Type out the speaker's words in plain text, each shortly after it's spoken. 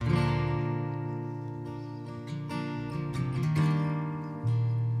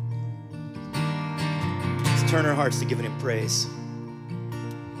turn our hearts to giving him praise.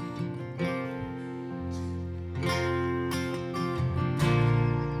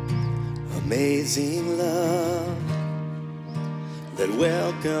 Amazing love that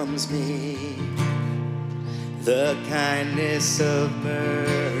welcomes me, the kindness of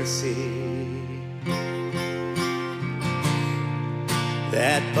mercy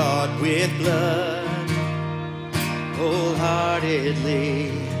that bought with blood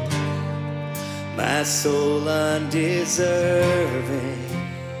wholeheartedly my soul undeserving.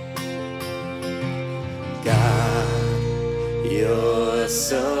 God, you're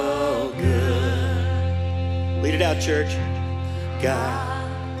so good. Lead it out, church. God,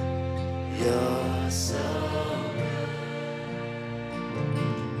 you're so good.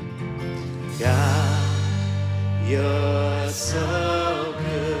 God, you're so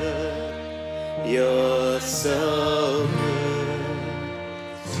good. You're so good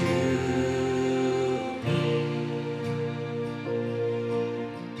to me.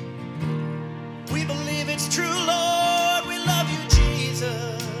 We believe it's true, Lord. We love you,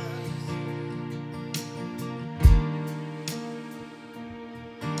 Jesus.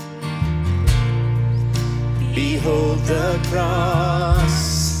 Behold the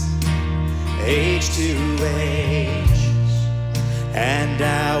cross, age to age, and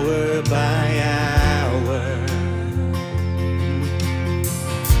hour by hour.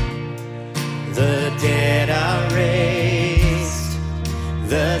 The dead are raised,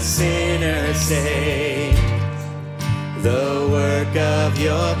 the sinner saved, the work of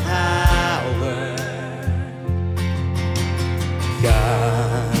your power.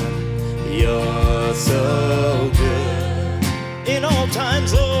 God, you're so good in all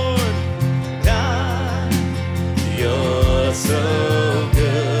times, Lord. God, you're so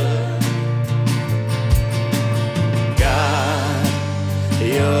good. God,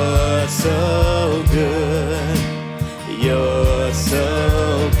 you're so good. You're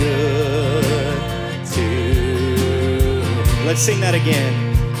so good to me. Let's sing that again.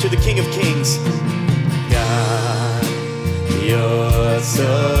 To the King of Kings. God, you're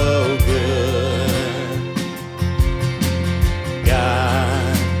so good.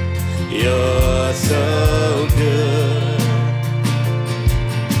 God, you're so good.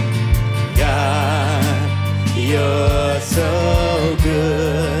 God, you're so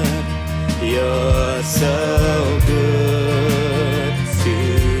good. You're so good to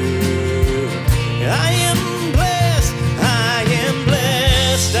me. I am blessed. I am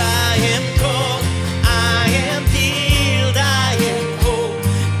blessed. I am called. I am healed. I am whole.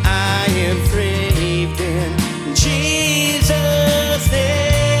 I am freed in Jesus'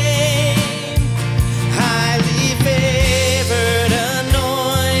 name. Highly favored,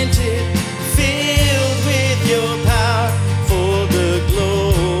 anointed, filled with your power for the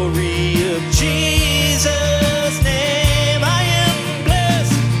glory of Jesus' name. I am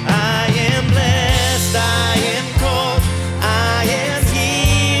blessed. I am blessed. I am called. I am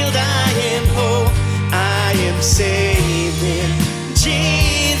healed. I am whole. I am saved in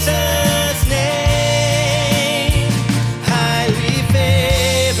Jesus' name. Highly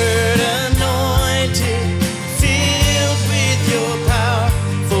favored, anointed, filled with your power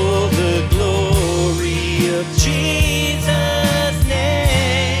for the glory of Jesus' name.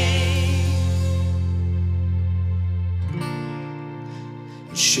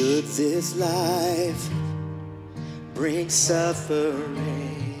 Should this life bring suffering,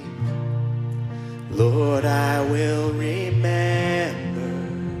 Lord, I will remember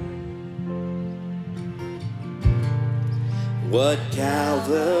what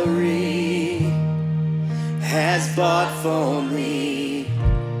Calvary has bought for me,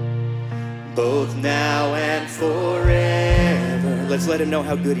 both now and forever. Let's let him know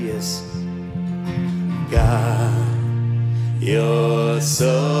how good he is. God, you're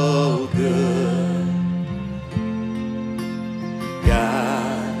so good.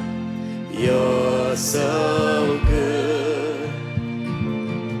 God, you're so good.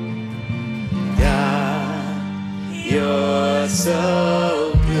 God, you're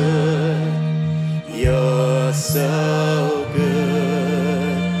so good. You're so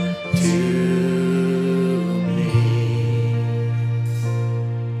good to me.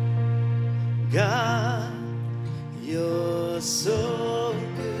 God, you're so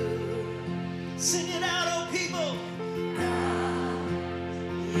good. Sing it out, oh people. God,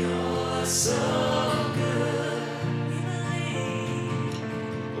 you're so